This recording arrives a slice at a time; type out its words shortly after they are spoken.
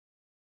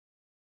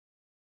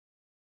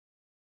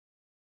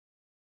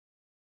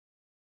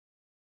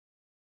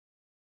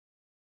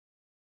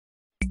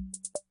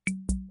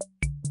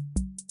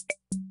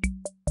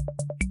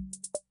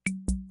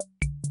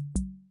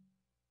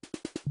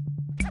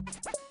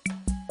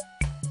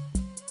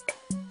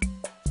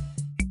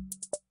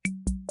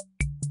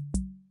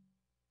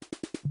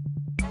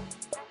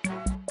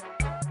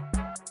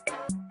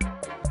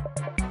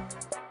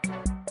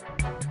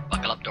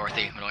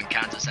Dorothy, we're not in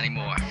Kansas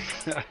anymore.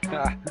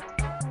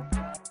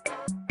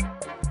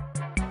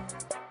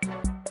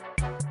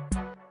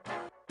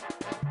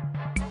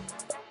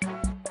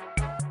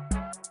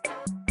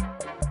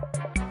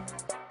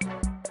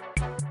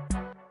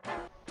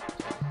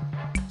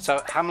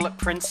 So Hamlet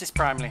Prince is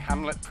primary.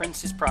 Hamlet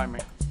Prince is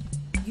primary.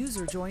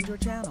 User joined your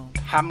channel.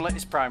 Hamlet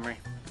is primary.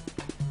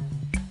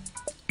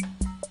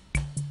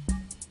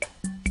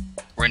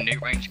 We're in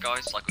newt range,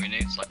 guys. Like we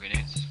newts, like we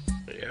newts.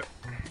 Yep.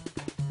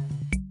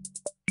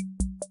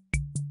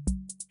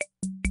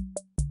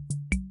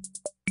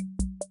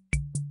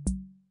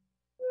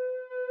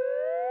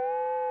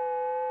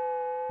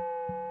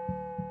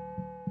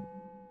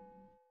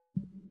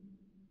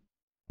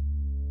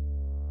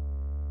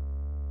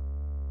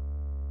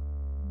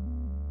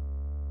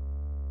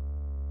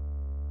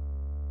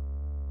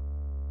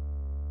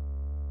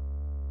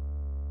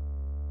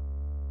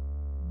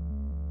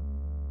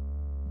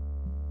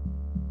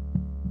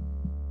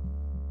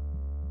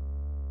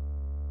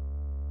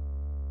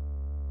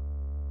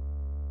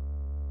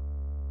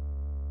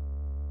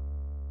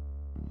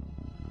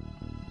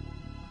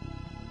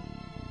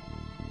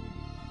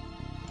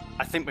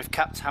 I think we've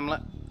capped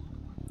Hamlet.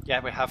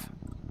 Yeah, we have.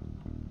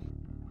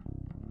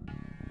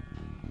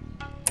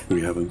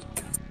 We haven't.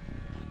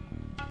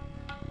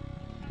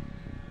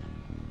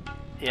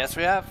 Yes,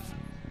 we have.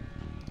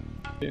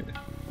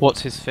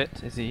 What's his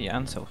fit? Is he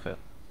Ansel fit?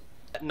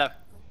 No.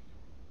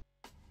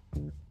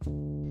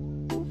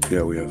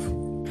 Yeah, we have.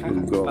 Let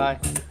him go. Bye.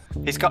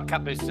 He's got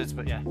cap boosters,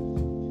 but yeah.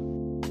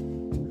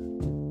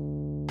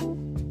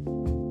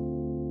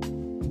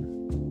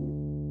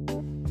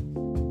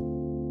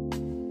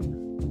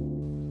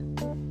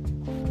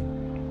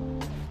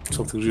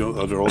 Something's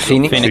other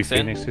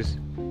Phoenixes.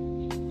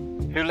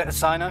 Who lit the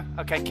Sino?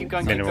 Okay, keep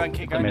going, keep going,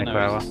 keep going.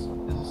 No, is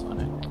this one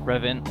it?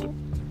 Rev in.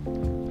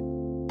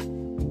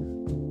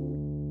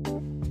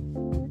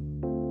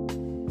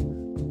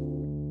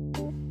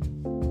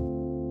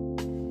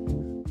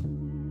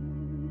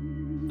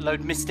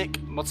 Load Mystic.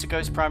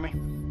 Motsugo's primary.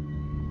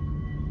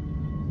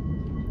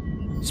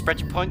 Spread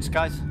your points,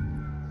 guys.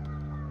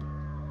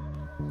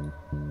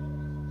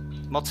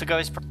 Motsugo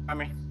is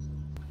primary.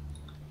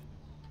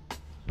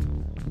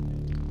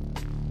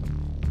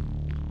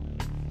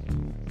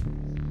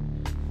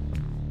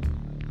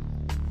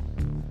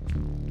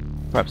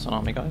 Reps on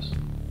army, guys.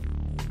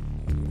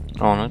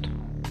 Honoured.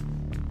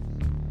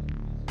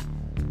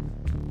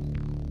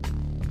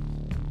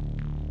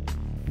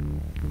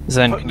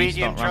 Zen, Put can you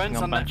medium start ramping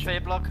drones on that bench?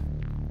 fear block.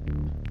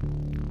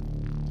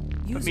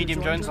 Put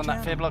medium drones on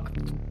that fear block.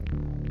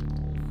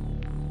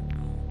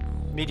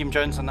 Medium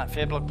drones on that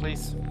fear block,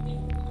 please.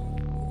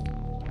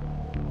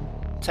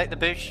 Take the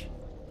bush.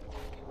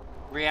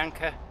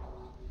 Re-anchor.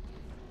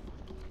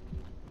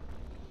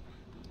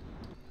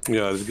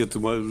 Yeah, it's get a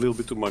little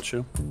bit too much,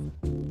 yeah?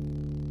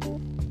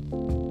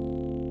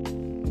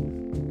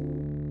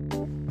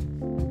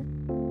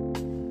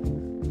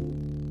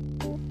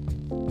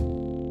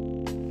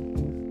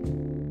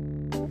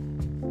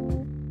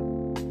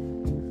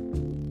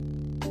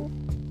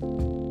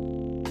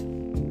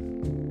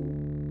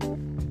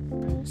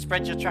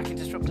 Spread your tracking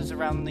disruptors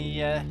around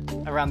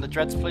the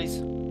dreads,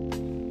 please.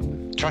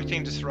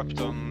 Tracking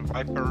disrupt on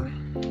Viper.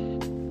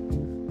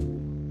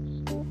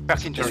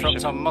 Tracking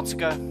disrupt on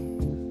Motsugo.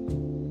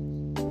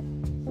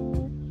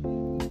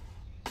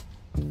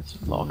 There's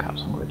a lot of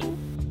caps on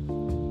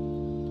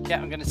grid.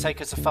 Yeah, I'm going to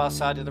take us the far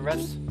side of the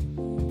revs.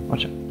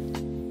 Watch it.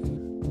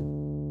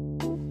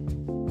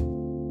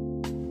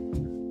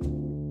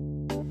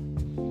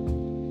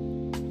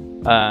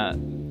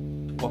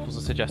 Waffles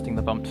are suggesting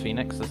the bumped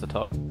Phoenix as the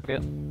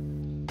target.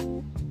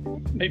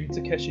 Maybe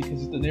Takeshi because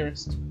he's the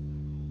nearest.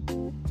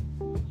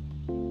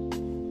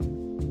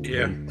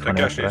 Yeah,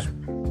 Takeshi.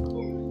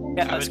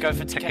 Yeah, let's go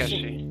for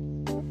Takeshi.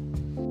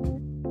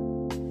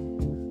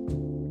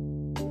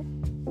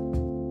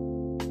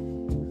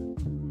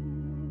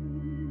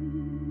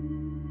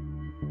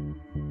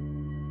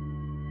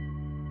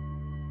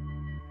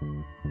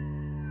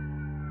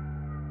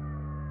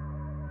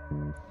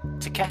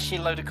 Takeshi,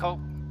 load a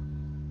coal.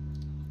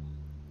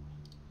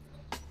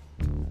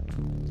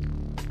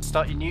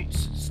 Start your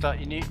newts, start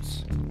your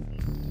newts.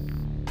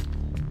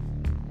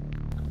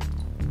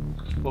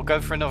 We'll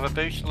go for another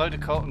boost, load a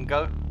coal and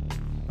go.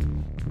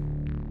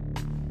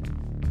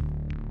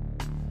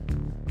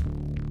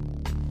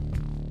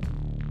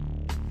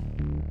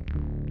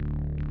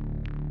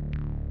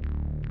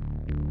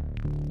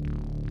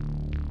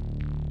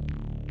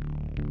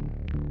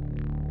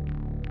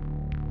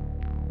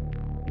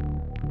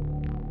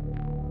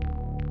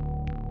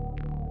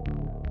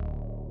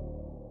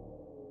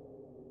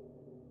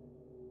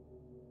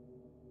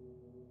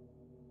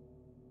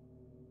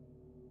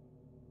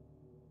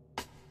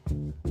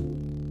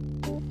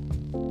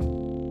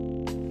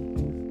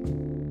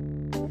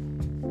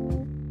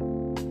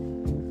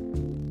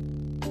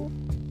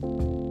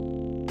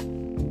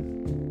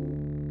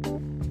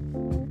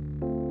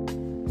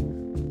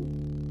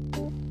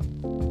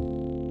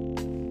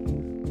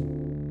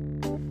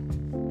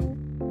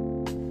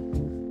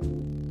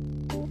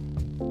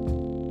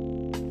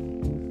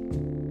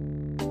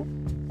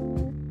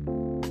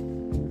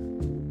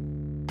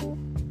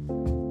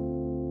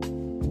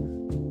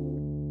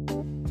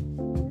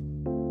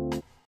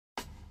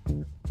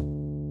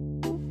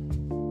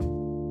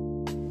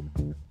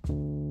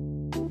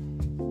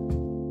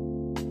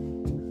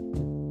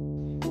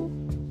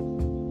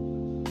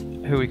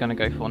 Who are we going to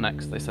go for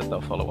next? They said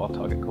they'll follow our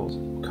target calls.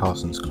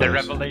 Carson's close. The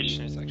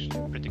revelation is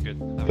actually pretty good.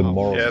 The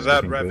moral Yeah, is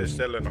that looking rev good. is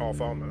still in half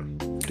armor.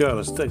 Yeah,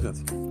 let's take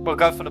that. We'll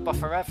go for the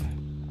buffer rev.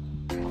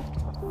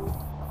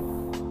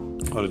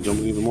 Are they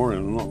jumping even more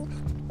in or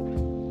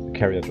not? The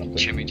carrier jumped in.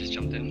 Jimmy just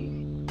jumped in.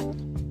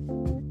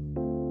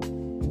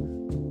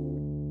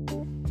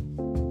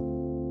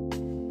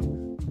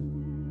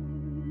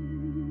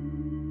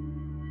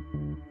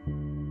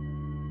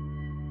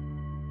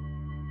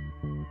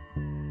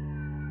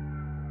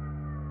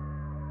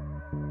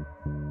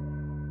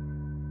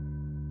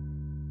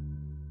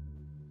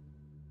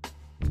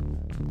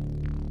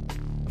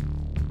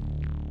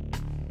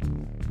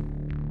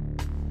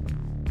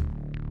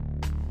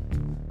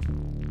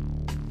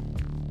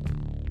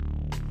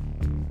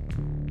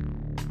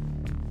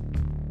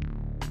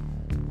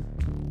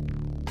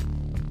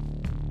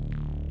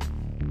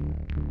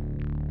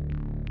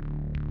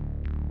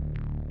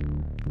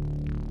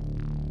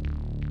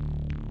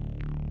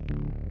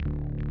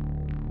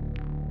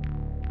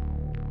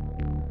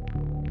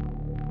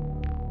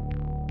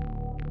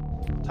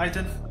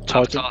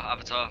 Titan.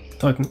 Avatar.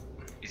 Titan.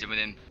 He's in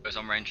within. Goes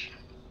on range.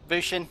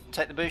 Boosh in,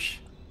 take the boosh.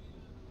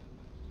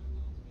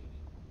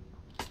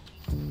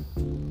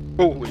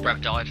 Oh,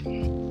 Rev died.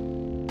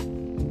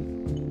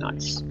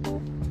 nice.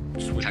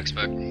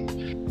 Textbook.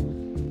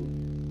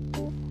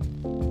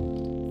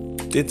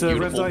 Did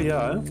Rev die?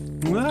 Yeah,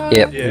 hè?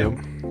 Yep. Yeah.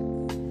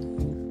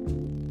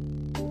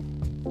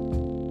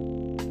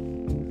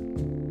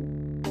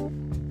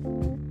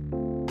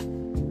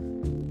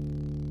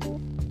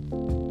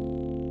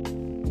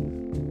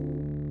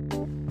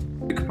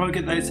 We could probably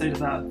get the outside of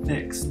that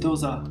fixed.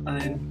 Dozer,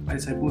 and then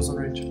outside walls on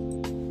range.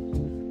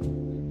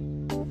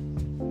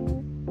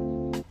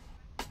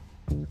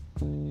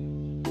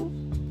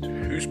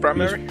 Who's You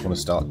primary? want to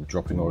start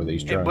dropping all of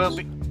these drones?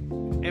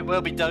 It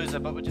will be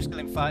Dozer, but we're just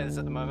killing fighters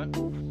at the moment.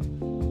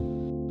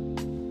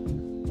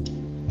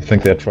 I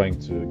think they're trying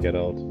to get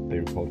out. They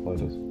report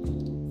fighters.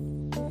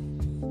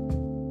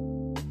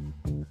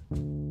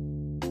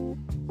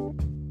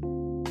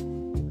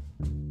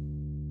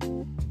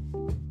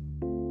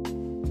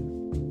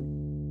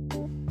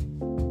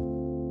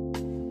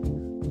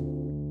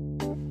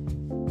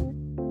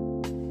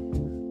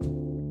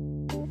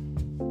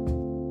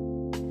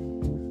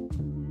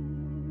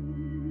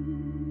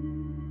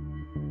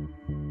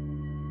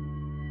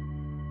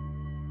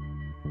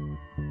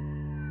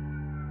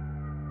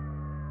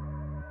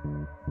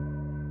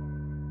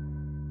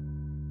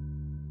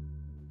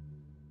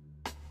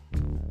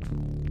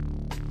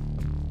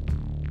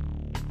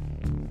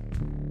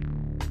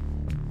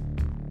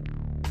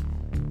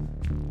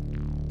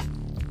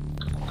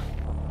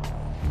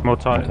 More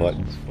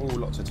Titans. Oh,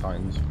 lots of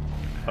Titans.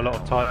 A lot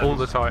of Titans. All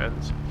the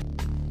Titans.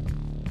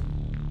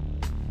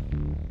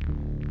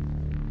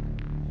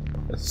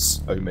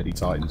 There's so many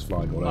Titans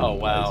flying all over. Oh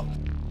wow.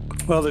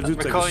 Well, they do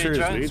take Recoil a your serious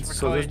drones, lead,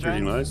 so recoil that's your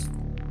pretty drones. nice.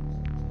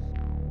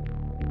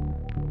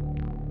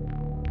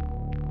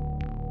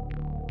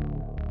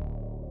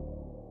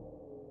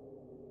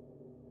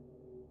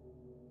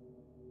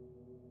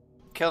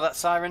 Kill that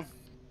siren.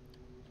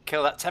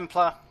 Kill that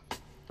Templar.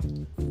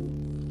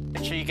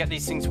 Make sure you get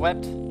these things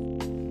webbed.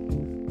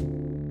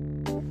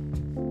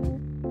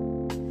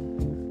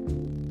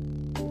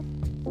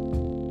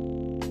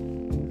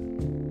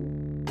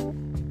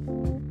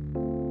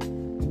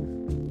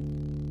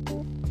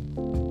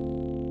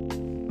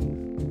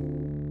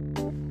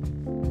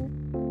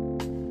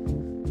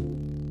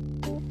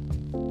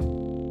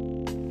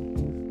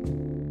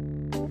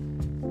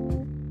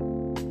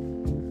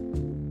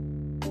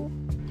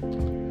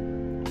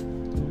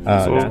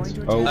 Lance.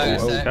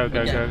 Oh,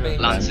 Go.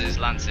 Lances.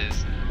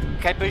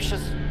 Okay,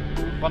 boosters.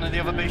 One of the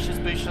other boosters,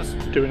 boosters.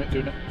 Doing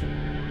it.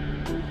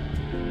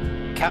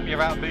 Cap,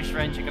 you're out of boost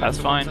range. You're gonna That's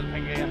have to walk fine. to the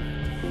ping again.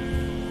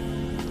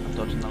 I'm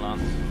dodging the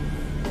lance.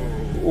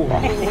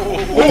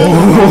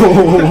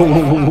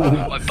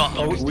 My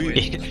butler.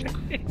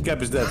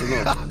 Cap is dead or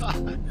not?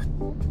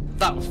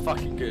 That was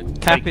fucking good.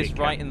 Cap is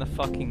right in the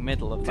fucking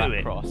middle of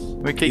that cross.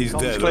 We keep He's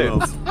comms dead clear. or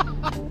not?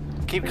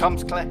 Keep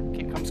comms clear.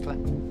 Keep comms clear.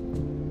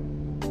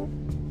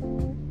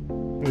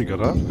 We got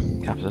that.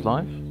 Cap is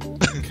alive.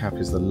 Cap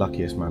is the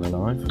luckiest man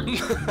alive.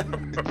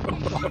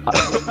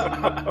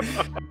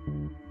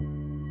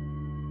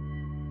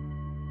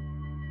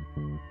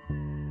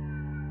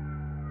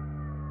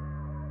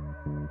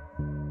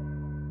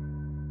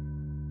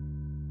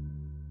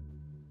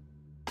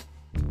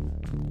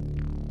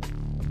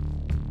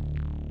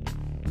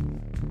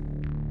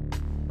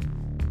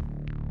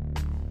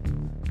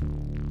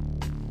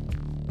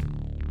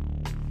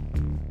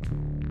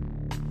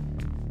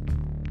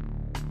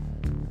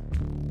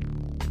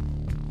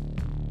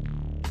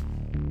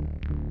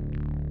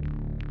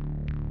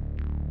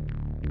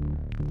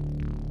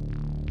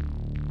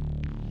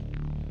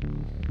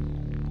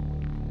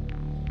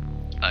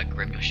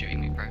 Grim, you're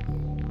shooting me, bro.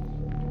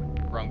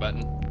 Wrong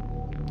button.